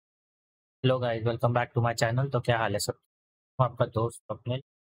Hello guys, welcome back to my channel. तो क्या हाल है सब? मैं आपका दोस्त स्वप्निल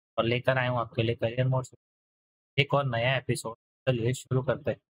और लेकर आया हूँ आपके लिए करियर मोड से एक और नया एपिसोड। चलिए शुरू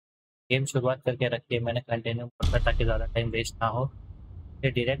करते हैं। गेम शुरुआत करके रखिए, मैंने कंटिन्यू कर ताकि ज़्यादा टाइम वेस्ट ना हो।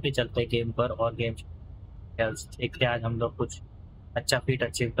 फिर डायरेक्टली चलते हैं गेम पर और गेम देखते हैं आज हम लोग कुछ अच्छा फीट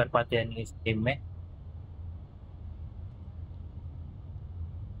अचीव कर पाते हैं नहीं इस गेम में।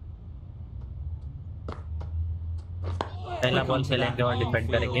 पहला बॉल Welcome to खेलेंगे that और new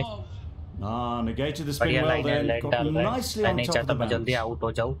डिफेंड करेंगे। field. Ah, negated the spin बढ़िया well लाइन है, then. लेट Got डाल रहा है। nicely मैं on नहीं top of चाहता the मैं जल्दी bounce. आउट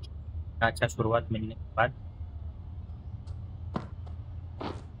हो जाऊँ। अच्छा शुरुआत मिलने के बाद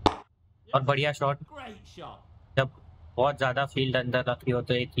और बढ़िया शॉट। Great shot. जब बहुत ज़्यादा फील्ड अंदर रखी हो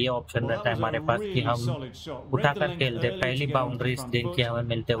तो एक ये ऑप्शन Well, that रहता है was a हमारे पास कि really हम solid shot. Read the उठाकर length खेल दे। early to पहली get onto the बाउंड्री इस front दिन की foot. हमें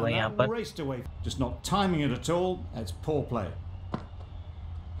मिलते हुए And यहाँ that पर। raced away. Just not timing it at all. It's poor play.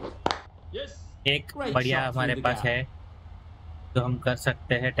 एक Great बढ़िया shot through हमारे the पास gap. है जो हम कर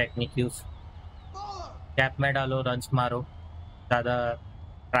सकते हैं टेक्निक यूज। कैप में डालो, रन्स मारो, ज़्यादा A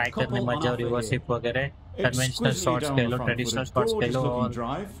ट्राई करने couple मत on जाओ, offer रिवर्स here. हिप वगैरह। Conventional Exquisitely shots done on the Khelo, front foot. A traditional shots gorgeous Khelo looking और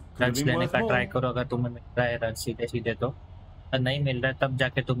drive. Could have runs been लेने worth का ट्राई more. करो। अगर तुम्हें मिल रहा है रन सीधे सीधे तो नहीं मिल रहा है तब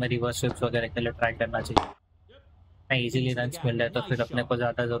जाके तुम्हें रिवर्स हिप्स वगैरह के लिए ट्राई करना चाहिए। नहीं, easily Into the runs gap. मिल रहा है तो Nice फिर अपने shot. को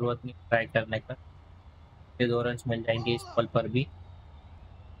ज़्यादा ज़रूरत नहीं ट्राई करने का। ये 2 रन्स मिल जाएंगे इस बॉल पर भी।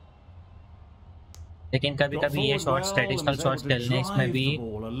 लेकिन Got कभी-कभी ये forward shots well and traditional was able shots to खेलने इसमें drive भी the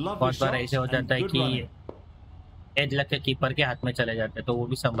ball. A lovely बहुत बार ऐसे shot हो जाता and है good कि running. एज लग के कीपर के हाथ में चले जाते हैं तो वो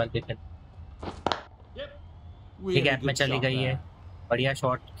भी संभल के खेल। ये Really गैप में good चली shot गई है। there. बढ़िया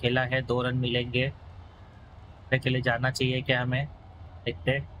शॉट खेला है, 2 रन मिलेंगे। के लिए जाना चाहिए क्या हमें?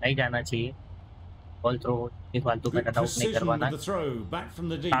 देखते हैं, नहीं जाना चाहिए। बॉल थ्रो फालतू में Good रन आउट नहीं precision with करवाना। the throw back from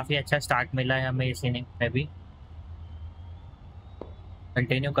the deep. काफ़ी अच्छा स्टार्ट मिला है हमें इस इनिंग्स में भी।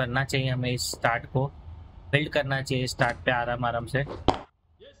 कंटिन्यू करना चाहिए हमें इस स्टार्ट को, बिल्ड करना चाहिए स्टार्ट पे आराम-आराम से।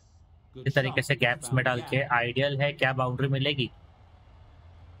 Good इस तरीके shot. से गैप्स में Found the डाल gap. के आइडियल है। क्या बाउंड्री मिलेगी?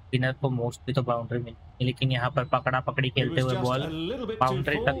 स्पिनर को मोस्टली तो बाउंड्री मिलेगी, लेकिन यहाँ पर पकड़ा-पकड़ी It खेलते was हुए just ball a little bit too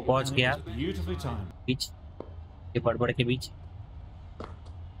boundary तक full पहुँच and it गया। was beautifully timed. बीच ये बड़बड़ के बीच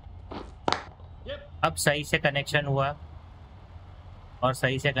अब सही से कनेक्शन हुआ और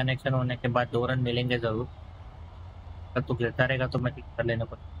सही से कनेक्शन होने के बाद 2 रन मिलेंगे ज़रूर। अगर तू गिरता रहेगा तो मैं ठीक कर लेने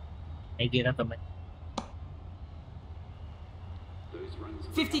को नहीं गिरा तो मैं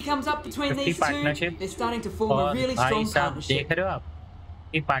 50 comes up between 50 these two. Partnership. They're starting to form a और really भाई strong साहब partnership. देख रहे हो आप,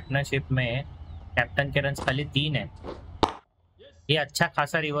 ये पार्टनरशिप में कैप्टन के रन खाली 3 है। ये अच्छा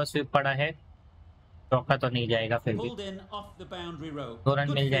खासा रिवर्स स्वीप पड़ा है, चौका तो नहीं जाएगा फिर भी। Pulled in off the boundary rope. 2 run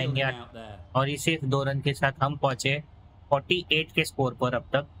Good मिल जाएंगे fielding out there. और इसी 2 रन के साथ हम पहुंचे 48 के स्कोर पर अब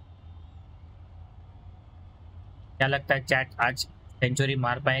तक। क्या लगता है चैट, आज सेंचुरी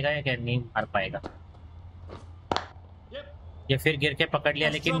मार पाएगा या क्या नहीं मार पाएगा? ये फिर गिर के पकड़ लिया,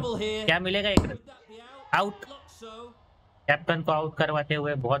 That's लेकिन trouble here. क्या मिलेगा? एक run Could that be out? Out. Looks so. Captain को आउट करवाते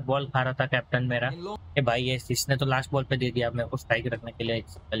हुए बहुत बॉल खा रहा था कैप्टन मेरा। In long ए भाई, ये इसने तो लास्ट बॉल पे दे दिया, मेरे को स्ट्राइक रखने के लिए एक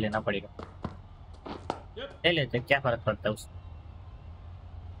सिंगल लेना पड़ेगा। ले लेते, क्या फर्क पड़ता है उससे।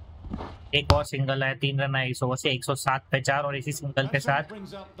 एक और सिंगल आया, 3 रन आए इस ओवर से। 107 पे 4 और इसी सिंगल के That साथ shot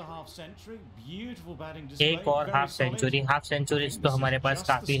brings up the half century. Beautiful batting display. एक और Very half solid. Century. Half centuries तो हमारे पास Just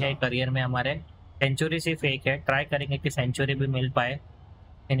the काफ़ी है start. करियर में हमारे। सेंचुरी सिर्फ एक है, ट्राई करेंगे कि सेंचुरी भी मिल पाए।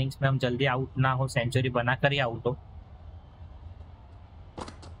 इनिंग्स में हम जल्दी आउट ना हो, सेंचुरी बनाकर ही आउट हो।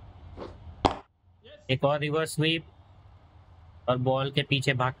 एक और रिवर्स स्वीप और बॉल के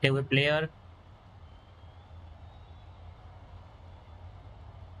पीछे भागते हुए प्लेयर।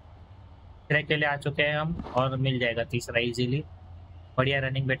 तीसरे के लिए आ चुके हैं हम और मिल जाएगा तीसरा इजीली। बढ़िया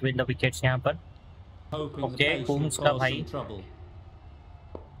रनिंग बिटवीन द विकेट्स यहाँ पर। Hoping the Okay, pace will Coombs का cause भाई। some trouble.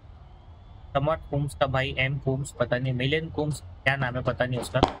 समट कुम्स का भाई, एम कुम्स, पता नहीं मिलियन कुम्स क्या नाम है, पता नहीं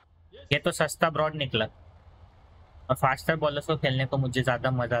उसका। ये तो सस्ता ब्रॉड निकला। और फास्टर बॉलर्स को खेलने को मुझे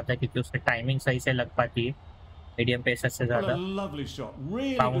ज़्यादा मज़ा आता है क्योंकि उसकी टाइमिंग सही से लग पाती है मीडियम पेसर से What a ज़्यादा। lovely shot. Really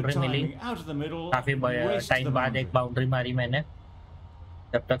good boundary milli, timing out of the middle. काफ़ी Raced to टाइम the बाद एक boundary. बाउंड्री मारी मैंने।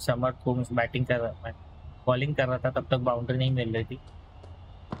 जब तक समर कुम्स बैटिंग कर रहा, बॉलिंग कर रहा था, तब तक बाउंड्री नहीं मिल रही थी।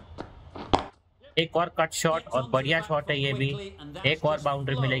 एक और कट शॉट और बढ़िया शॉट है ये भी। एक और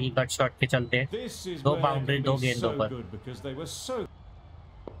बाउंड्री मिलेगी कट शॉट के चलते। This is दो where they बाउंड्री, can दो be गेंदों so पर। good because they were so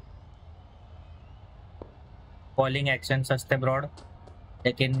bowling action सस्ते ब्रॉड,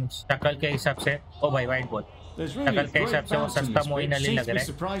 लेकिन शक्ल के हिसाब से ओ भाई वाइट बॉल। There's really शक्ल के great हिसाब से वो bounce in सस्ता this Moin pitch. Ali Seems लग to be रहा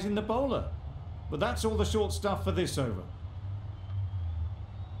है। surprising the bowler. But that's all the short stuff for this over.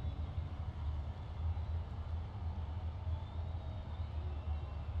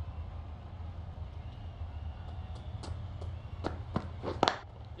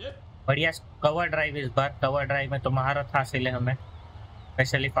 बढ़िया कवर ड्राइव, इस बार कवर ड्राइव में तो महारत हासिल है हमें।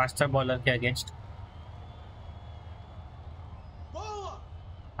 स्पेशली फास्टर बॉलर के अगेंस्ट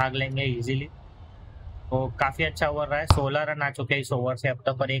भाग लेंगे इजीली। तो काफी अच्छा ओवर रहा है, 16 रन आ चुके हैं इस ओवर से अब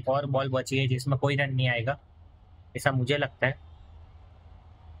तक, पर एक और बॉल बची है जिसमें कोई रन नहीं आएगा ऐसा मुझे लगता है।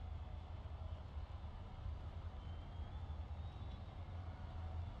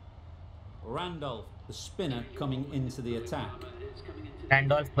 Randolph, the spinner, coming into the attack.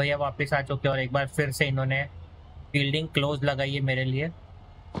 Randolph भैया वापस आ चुके हैं और एक बार फिर से इन्होंने फील्डिंग क्लोज लगाई है मेरे लिए।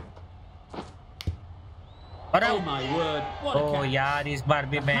 और Oh my word! What a O catch! यार इस बार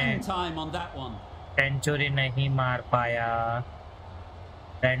भी The मैं hang time on that one. Century नहीं मार पाया।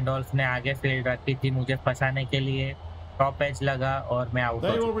 रैंडोल्फ ने आगे फील्ड रखी थी मुझे फंसाने के लिए, टॉप एज लगा और मैं आउट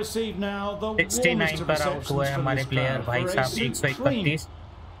They हो will receive now the 69 warmest of पर आउट receptions हुए from हमारे this प्लेयर crowd भाई for a साहब supreme 131।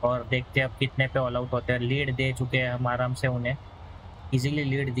 और देखते हैं अब कितने पे ऑल आउट होते हैं। लीड दे चुके हैं हम आराम से उन्हें, इजीली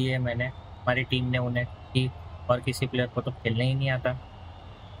लीड दी है मैंने, हमारी टीम ने उन्हें की, और किसी प्लेयर को तो खेलने ही नहीं आता।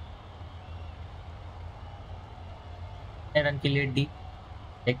 रन की लीड दी,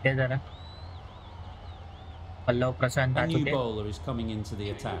 देखते हैं जरा। पल्लव प्रशांत आ A new चुके हैं। bowler is coming into the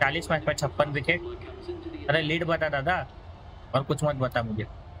attack. 40 match पर 56 विकेट। अरे लीड बता दादा, और कुछ मत बता मुझे।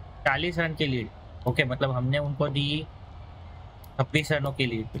 40 रन की लीड, ओके, मतलब हमने उनको दी 26 रनों की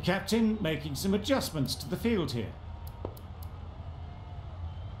lead. The captain making some adjustments to the field here.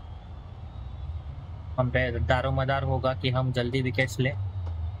 हम पे दारोमदार होगा कि हम जल्दी विकेट्स ले।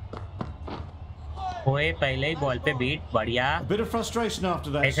 ओए पहले ही बॉल पे बीट, बढ़िया। A bit of frustration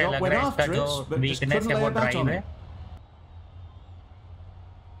after that ऐसे shot, लग went रहा है इसका after जो it, but just weakness couldn't है lay वो a bat ड्राइव on है। it.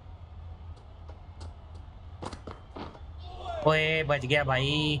 ओए बच गया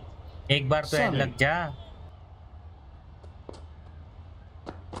भाई, एक बार तो Sunny. लग जा।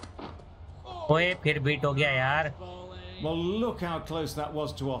 ओए फिर बीट हो गया यार। Well, look how close that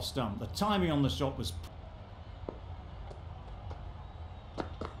was to off stump. The timing on the shot was.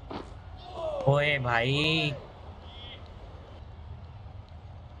 ओए भाई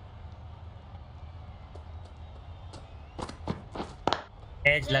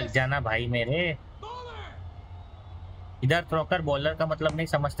एज लग जाना भाई मेरे। इधर थ्रो कर, बॉलर का मतलब नहीं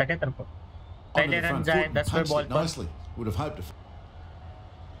समझता क्या तेरे को? Onto पहले the रन front जाए foot and 10 पे punched बॉल it पर। nicely. Would have hoped to.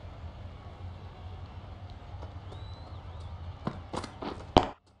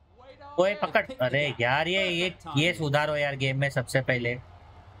 ओए पकड़, अरे यार ये सुधारो यार गेम में सबसे पहले।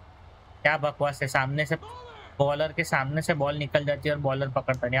 क्या बकवास है, सामने से बॉलर के सामने से बॉल निकल जाती है और बॉलर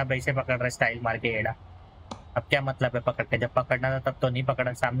पकड़ता नहीं। आप ऐसे पकड़ रहे स्टाइल मार के एड़ा, अब क्या मतलब है पकड़ के? जब पकड़ना था तब तो नहीं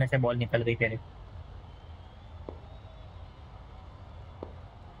पकड़ा, सामने से बॉल निकल गई तेरे।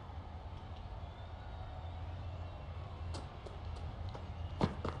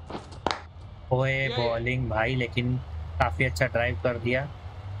 ओए बॉलिंग भाई, लेकिन काफी अच्छा ड्राइव कर दिया,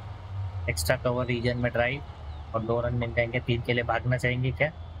 एक्स्ट्रा कवर रीजन में ड्राइव, और 2 रन मिल जाएंगे। 3 के लिए भागना चाहेंगे क्या?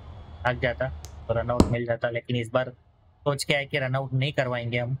 भाग जाता तो रन आउट मिल जाता, लेकिन इस बार सोच के आए कि रन आउट नहीं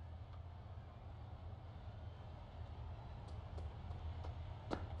करवाएंगे हम।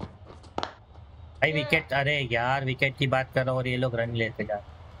 भाई विकेट, अरे यार विकेट की बात कर रहा हूँ और ये लोग रन लेते जा।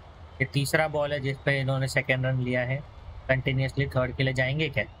 ये तीसरा बॉल है जिस पे इन्होंने सेकेंड रन लिया है। कंटिन्यूसली थर्ड के लिए जाएंगे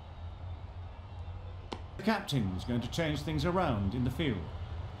क्या? The captain is going to change things around in the field.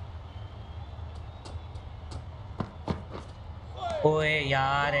 ओए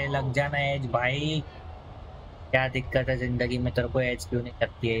यार ये लग जाना एज भाई, क्या दिक्कत है जिंदगी में, तेरे को एज क्यों नहीं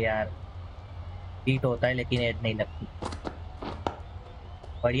लगती है यार? बीट होता है लेकिन एज नहीं लगती।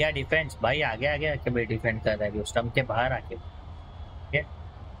 बढ़िया डिफेंस भाई, आगे आगे आके भाई डिफेंड कर रहा है, स्टंप के बाहर आके। ठीक है,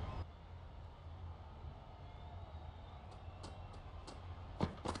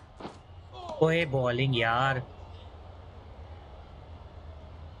 ओए बॉलिंग यार,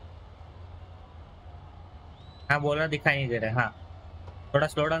 हाँ बॉलर दिखाई नहीं दे रहा है। हाँ थोड़ा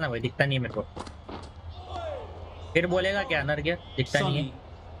स्लो डाउन ना भाई, दिखता नहीं है मेरे को। फिर बोलेगा क्या अनर्घ्य? दिखता नहीं है।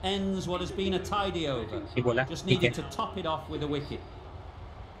 Sunny ends what has been a tidy over. ये बोला Just ठीक है। needed to top it off with a wicket.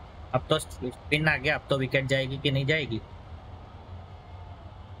 अब तो स्पिन आ गया, अब तो विकेट जाएगी कि नहीं जाएगी?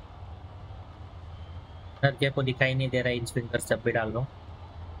 अनर्घ्य को दिखाई नहीं दे रहा है, इन स्पिन कर सब भी डाल रहा हूँ।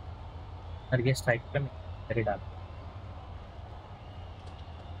 अनर्घ्य स्ट्राइक पे मैं डाल,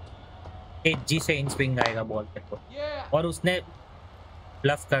 जी से इन स्विंग आएगा बॉल पे को, और उसने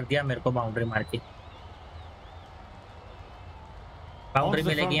ब्लफ कर दिया मेरे को बाउंड्री मार के। बाउंड्री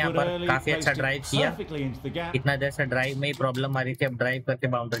मिलेगी यहाँ पर। काफी अच्छा ड्राइव किया, इतना देर से ड्राइव में ही प्रॉब्लम आ रही थी, अब ड्राइव करके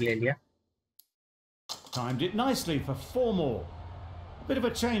बाउंड्री ले लिया। Timed it nicely for 4 more. A bit of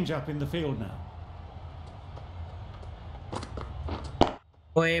a change up in the field now.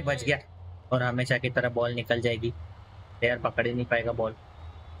 ओए बच गया, और हमेशा की तरह बॉल निकल जाएगी, प्लेयर पकड़ ही नहीं पाएगा बॉल।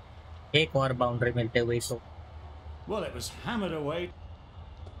 एक और बाउंड्री मिलते हुए इसको। Well, it was hammered away.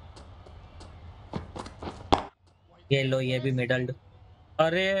 ये लो, ये भी मिडल।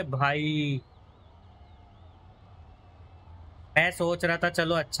 अरे भाई, मैं सोच रहा था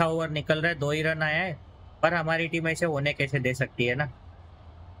चलो अच्छा ओवर निकल रहा है, 2 ही रन आया है, पर हमारी टीम ऐसे होने कैसे दे सकती है ना।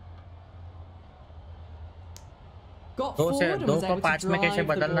 Got दो से forward and दो was को able to 5 में कैसे drive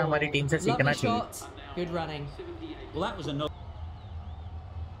the बदलना हमारी ball. टीम से सीखना Lovely चाहिए। shot, good running. Well, that was another.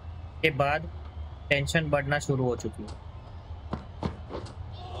 के बाद टेंशन बढ़ना शुरू हो चुकी है।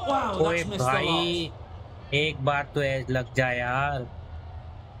 Wow, ओए that's missed a भाई, lot. एक बार तो एज लग जाए यार।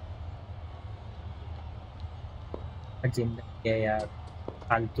 जिंदगी है यार,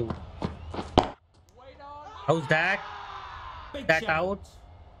 फालतू। House that? Big That shout. out?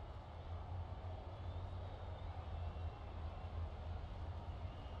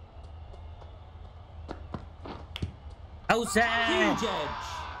 House that? Huge edge.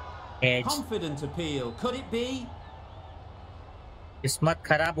 As. Confident appeal. Could it be? किस्मत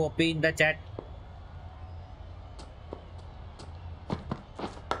खराब, OP in the chat.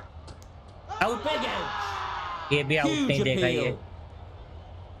 Out. Big edge. ये भी आउट Huge नहीं देगा ये। appeal.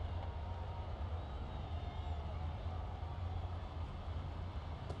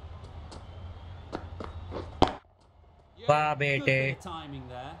 वाह Good बेटे, bit of timing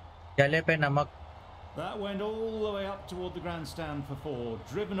there. गले पे नमक। That went all the way up toward the grandstand for 4,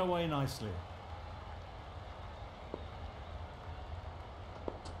 driven away nicely.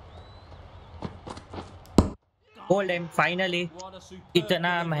 Bold M finally. What a superb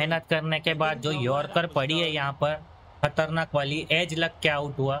इतना delivery. मेहनत करने के बाद जो यॉर्कर पड़ी है यहाँ पर, खतरनाक वाली, एज लग के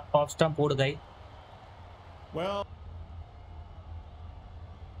आउट हुआ, ऑफ स्टंप उड़ गई। Well,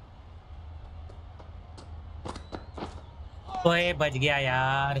 ओए बच गया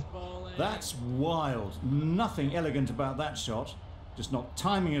यार। that's wild. Nothing elegant about that shot. Just not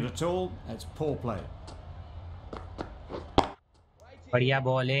timing it at all. It's poor play. बढ़िया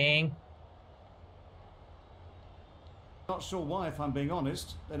bowling. Not sure why, if I'm being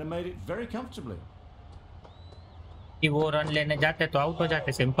honest. They'd have made it very comfortably. कि वो run लेने जाते तो out हो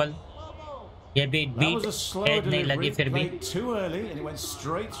जाते, simple. ये भी That was a beat, slow as नहीं लगी delivery. फिर भी। Played too early and it went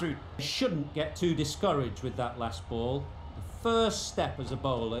straight through. Shouldn't get too discouraged with that last ball. The first step as a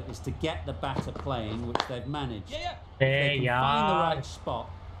bowler is to get the batter playing, which they've managed. If they can find the यार right spot,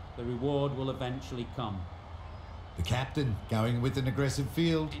 the reward will eventually come. The captain going with an aggressive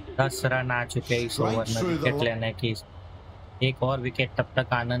field. 10 run आ चुके इस Straight over में through the wicket लेने की। एक और wicket तब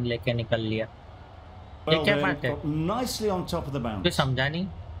तक आनंद लेके निकल लिया। ये Well, क्या they बात है? got nicely on top of the तो bounce. समझा नहीं।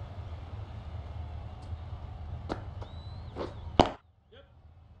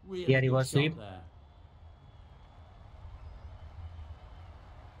 Really Yeah, good reverse shot sweep. there.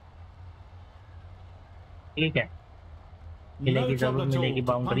 ठीक है, No मिलेगी जरूर, trouble at all मिलेगी to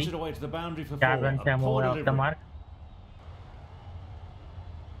boundary. punch it away to the boundary for 4 4. Run से A हम poor over of the delivery. Mark.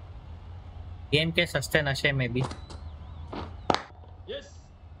 Game के सस्ते नशे में भी।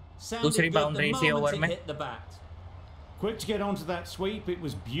 Sounded दूसरी good the बाउंड्री इसी moment ओवर it में। hit the bat. Quick to get onto that sweep. It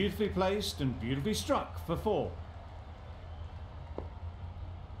was beautifully placed and beautifully struck for 4.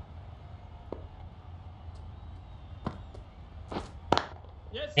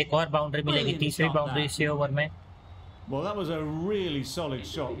 एक और बाउंड्री मिलेगी, तीसरी बाउंड्री इसी ओवर में। Well, that was a really solid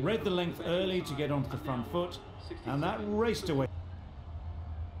shot. Read the length early to get onto the front foot, and that raced away.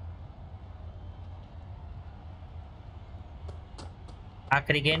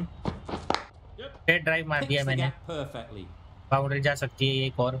 आखिरी गेंद, straight drive मार दिया Picks the मैंने। gap perfectly. बाउंड्री जा सकती है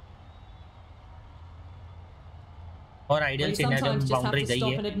एक और ideal Well, you scenario sometimes में just have बाउंड्री to गई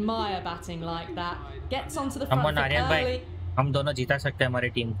stop है। and admire batting like that. Gets onto the हम front और foot नारायण भाई, early. हम दोनों जिता सकते हैं हमारी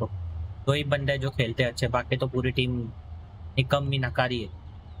टीम को। 2 ही बंदे जो खेलते हैं अच्छे, बाकी तो पूरी टीम निकम्मी नकारी है,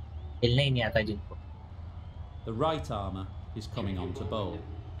 खेलने ही नहीं आता जिनको। The right armour is coming on to bowl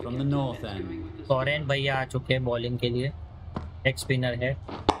from the north end. Soren भैया आ चुके हैं बॉलिंग के लिए, एक स्पिनर है।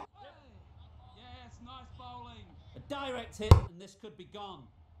 A direct hit and this could be gone.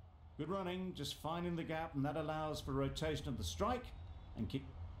 Good running, just finding the gap, and that allows for rotation of the strike and keep.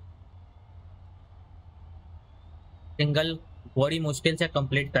 Single बड़ी मुश्किल से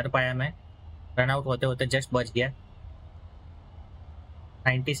कंप्लीट कर पाया मैं, रन आउट होते होते जस्ट बच गया।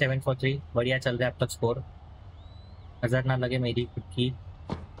 97 फॉर 3, बढ़िया चल रहा है अब तक स्कोर। नजर ना लगे मेरी खुद की।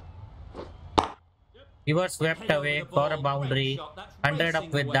 River swept away for a boundary, 100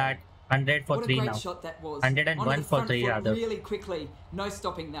 up with that, 100 for What a 3 great now, shot that was. 101 Onto the for front 3 foot rather। really quickly. No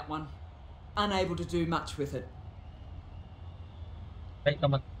stopping that one. Unable to do much with it.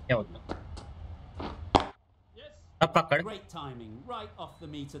 Welcome, क्या होता अब पकड़। Great timing, right off the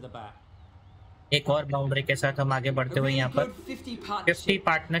meat of the bat. एक और boundary के साथ हम आगे बढ़ते A हुए really यहाँ पर good 50 50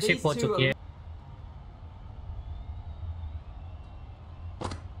 पार्टनरशिप हो चुकी है।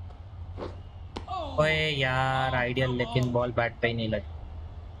 ओए यार आइडियल, लेकिन बॉल बैट पे ही नहीं लगी।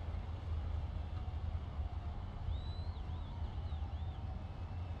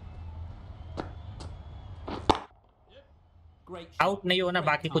 आउट नहीं होना,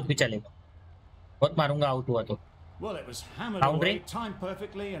 बाकी कुछ भी चलेगा। बहुत मारूंगा आउट हुआ तो। बाउंड्री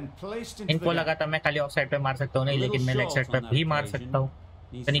इनको लगा था मैं खाली ऑफ साइड पे मार सकता हूँ, नहीं, लेकिन मैं लेग साइड पे भी मार सकता हूँ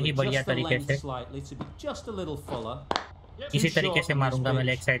इतनी ही बढ़िया तरीके से। इसी तरीके से मारूंगा मैं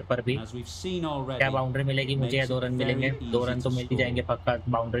लेग साइड पर भी। क्या बाउंड्री मिलेगी मुझे या 2 रन मिलेंगे? 2 रन तो मिल ही जाएंगे पक्का।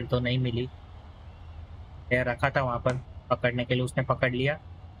 बाउंड्री तो नहीं मिली, रखा था वहां पर पकड़ने के लिए, उसने पकड़ लिया।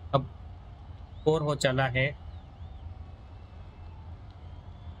 अब स्कोर हो चला है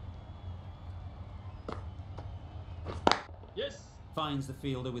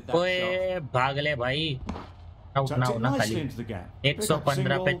ओए भाग ले भाई, आउट ना होना खाली।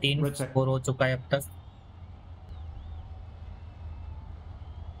 115 पे 3 स्कोर हो चुका है अब तक।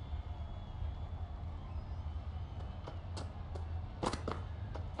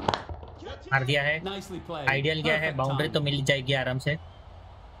 मार दिया है, आइडियल गया है, बाउंड्री तो मिल जाएगी आराम से।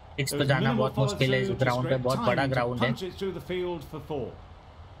 6 तो जाना बहुत मुश्किल है इस ग्राउंड पे, बहुत बड़ा ग्राउंड है।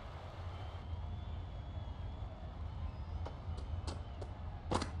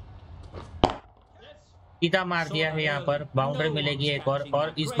 सीधा मार दिया है, यहाँ पर बाउंड्री मिलेगी एक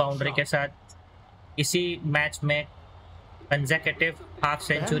और इस बाउंड्री के साथ इसी मैच में कंसेक्यूटिव हाफ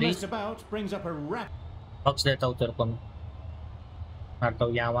सेंचुरी बख्श देता हूँ तेरे को। मैं मारता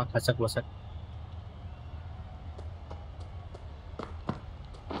हूँ यहाँ वहाँ खसक वसक,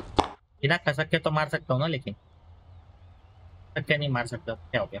 बिना खसक के तो मार सकता हूँ ना, लेकिन खसक के नहीं मार सकता।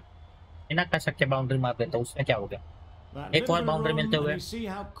 क्या हो गया? बिना खसक के बाउंड्री मार देता हूँ, उसमें क्या हो गया? एक और बाउंड्री मिलते हुए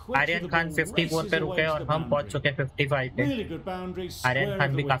आर्यन खान 54 पे रुके और हम पहुंच चुके 55 पे। आर्यन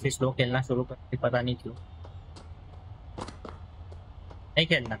खान भी काफी स्लो खेलना शुरू कर, पता नहीं क्यों नहीं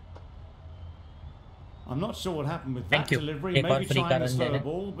खेलना। थैंक यू, एक और फ्री का रन देने।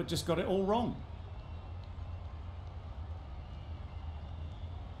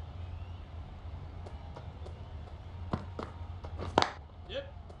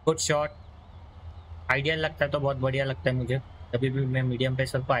 गुड शॉट, आइडियल लगता है तो बहुत बढ़िया लगता है मुझे। कभी भी मैं मीडियम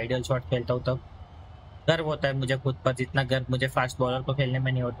पेसर को आइडियल शॉट खेलता हूँ तब गर्व होता है मुझे खुद पर, जितना गर्व मुझे फास्ट बॉलर को खेलने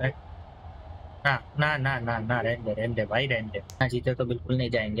में नहीं होता है। ना ना ना ना ना, रहने दे भाई, रहने दे। ना जीते तो बिल्कुल नहीं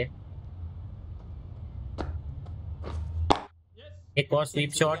जाएंगे। एक और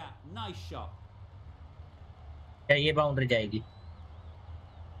स्वीप शॉट, क्या ये बाउंड्री जाएगी?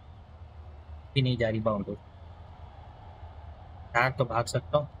 भी नहीं जा रही बाउंड्री। यार तो भाग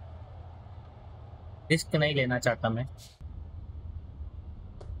सकता हूँ, रिस्क नहीं लेना चाहता मैं।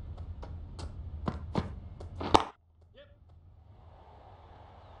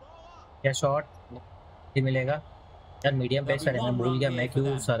 क्या शॉट ही मिलेगा यार? मीडियम पेसर है, मैं भूल गया मैं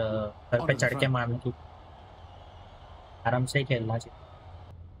क्यों सर पे चढ़ के मारने की। आराम से ही खेलना चाहिए।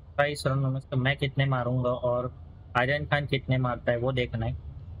 22 रन में तो मैं कितने मारूंगा और आर्यन खान कितने मारता है वो देखना है।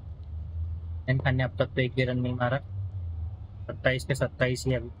 आर्यन खान ने अब तक तो एक भी रन नहीं मारा। 27 के 27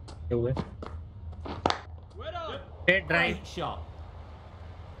 ही अभी हुए। स्ट्रेट ड्राइव,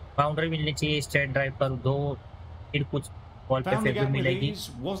 बाउंड्री मिलनी चाहिए स्ट्रेट ड्राइव पर, 2 फिर कुछ बॉल पे फिर भी मिलेगी।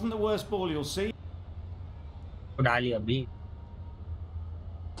 तो डाली अभी।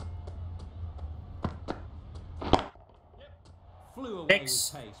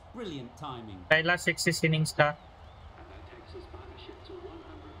 पहला 6 इस इनिंग्स का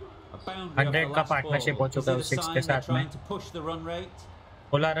 100 का पार्टनरशिप हो चुका है 6 के साथ में।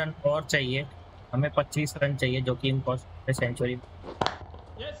 16 रन और चाहिए हमें, 25 रन चाहिए जो कि इम्पॉसिबल सेंचुरी।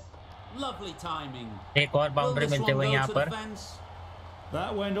 एक और बाउंड्री मिलते हुए यहाँ पर।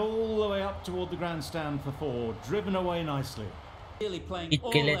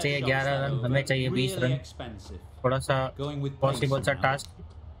 इसके लिए चाहिए 11 रन, हमें चाहिए 20 रन। थोड़ा सा पॉसिबल सा टास्क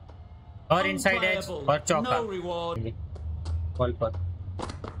और इनसाइड एज और चौका बॉल पर।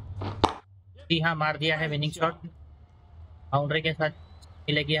 हाँ, मार दिया है विनिंग शॉट। बाउंड्री के साथ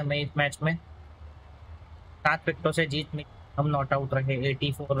मिलेगी हमें इस मैच में। 7 विकेटों से जीत में हम नॉट आउट रहे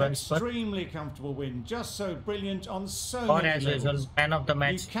 84 रन पर। और as usual man of the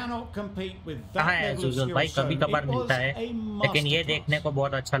match कहाँ है? एज यूजुअल भाई कभी कभार मिलता है, लेकिन ये देखने को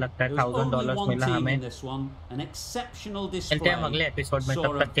बहुत अच्छा लगता है। $1000 मिला हमें। मिलते हैं हम अगले एपिसोड में,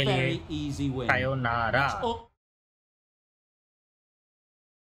 तब तक के लिए सायोनारा।